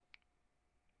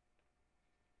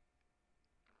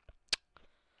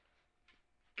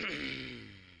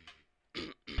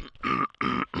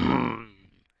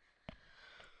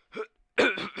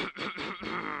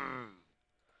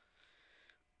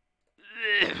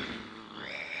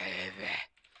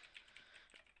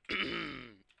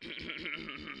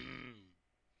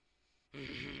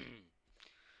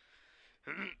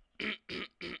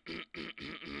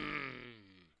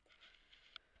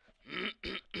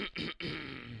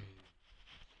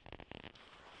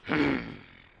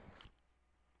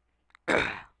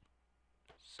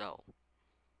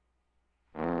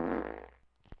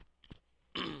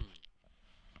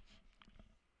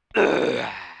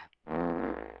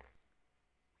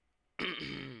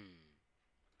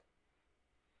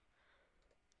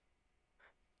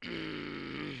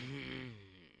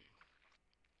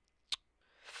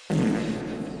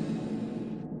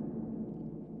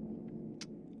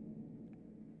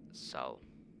So,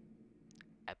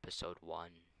 episode 1.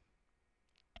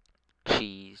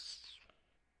 Cheese.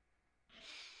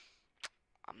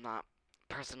 I'm not,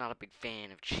 personally not a big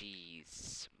fan of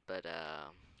cheese, but,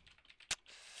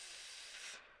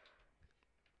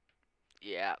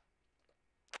 yeah.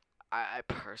 I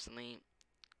personally,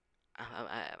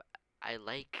 I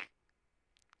like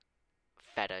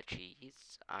feta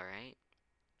cheese, alright?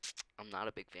 I'm not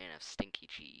a big fan of stinky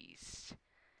cheese.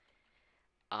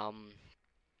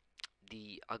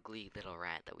 The ugly little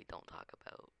rat that we don't talk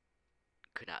about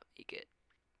could not make it.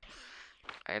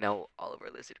 I know all of our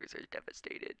listeners are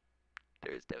devastated.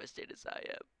 They're as devastated as I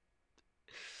am.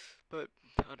 But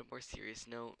on a more serious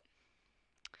note,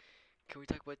 can we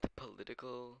talk about the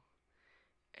political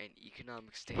and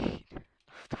economic state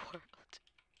of the world?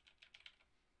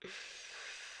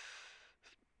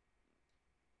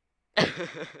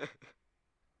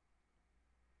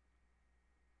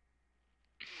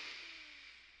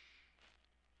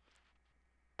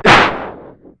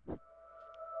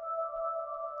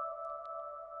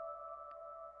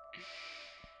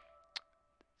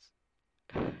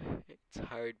 It's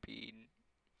hard being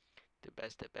the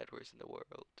best at bedwars in the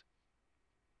world.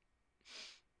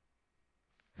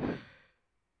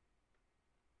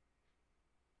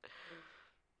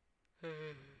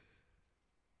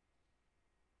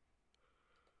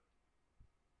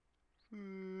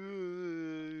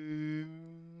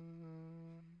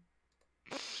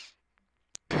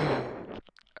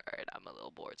 Alright, I'm a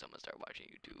little bored, so I'm gonna start watching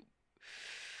YouTube.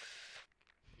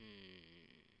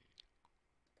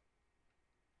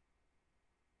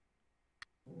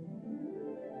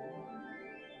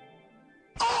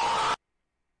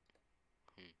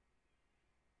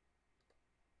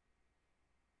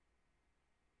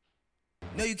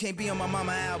 No, you can't be on my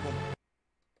mama album.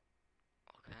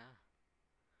 Okay.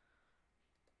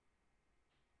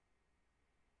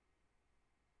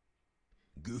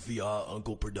 Goofy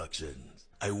Uncle Productions.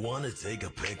 I wanna take a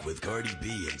pic with Cardi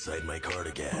B inside my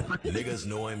cardigan. Niggas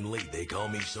know I'm late, they call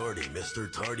me Shorty,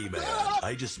 Mr. Tardy Man.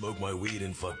 I just smoke my weed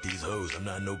and fuck these hoes, I'm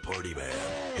not no party man.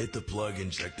 Hit the plug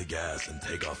and check the gas and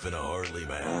take off in a Harley,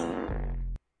 man.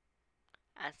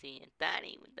 I see a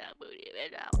daddy with that booty.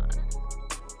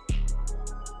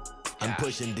 I'm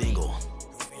pushing dingle.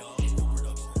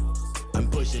 I'm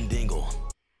pushing dingle.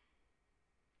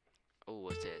 Oh,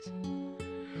 what's this?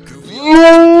 Goofy Yeah.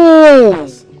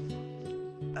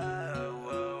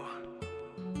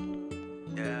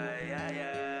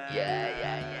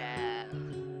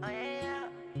 Oh, yeah.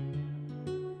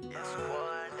 It's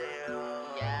one day.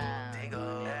 Yeah.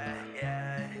 Dingle.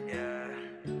 Yeah.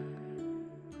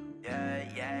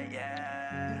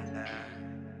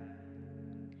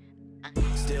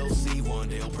 Still see one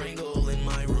Dale Pringle in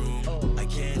my room. I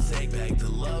can't take back the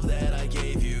love that I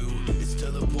gave you. It's to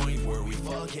the point where we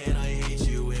fuck and I hate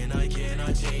you, and I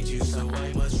cannot change you, so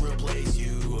I must replace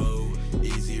you. Oh,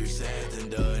 easier said than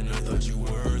done. I thought you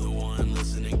were the one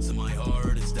listening to my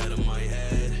heart instead of my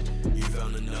head. You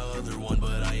found another one,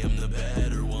 but I am the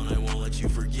better one. I won't let you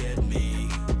forget me.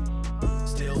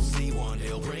 Still see one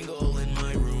Dale Pringle in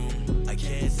my room. I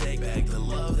can't take back the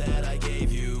love that I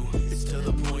gave you. It's to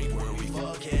the point where we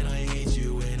fuck and I hate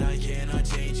you, and I cannot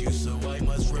change you, so I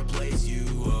must replace you.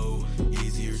 Oh,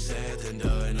 easier said than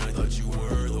done. I thought you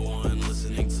were the one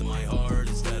listening to my heart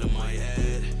instead of my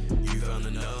head. You found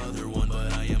another one,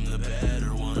 but I am the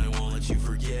better one. I won't let you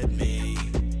forget me.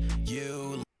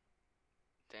 You.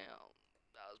 Damn,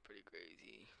 that was pretty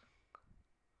crazy.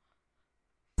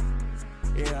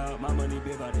 Yeah, my money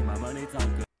big body, my money talk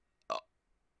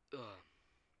good.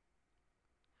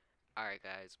 Alright,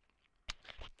 guys.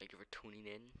 Thank you for tuning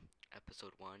in.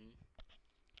 Episode 1.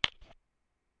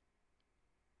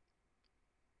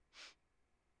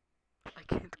 I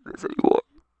can't do this anymore.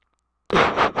 I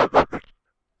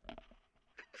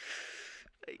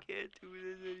can't do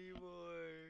this anymore.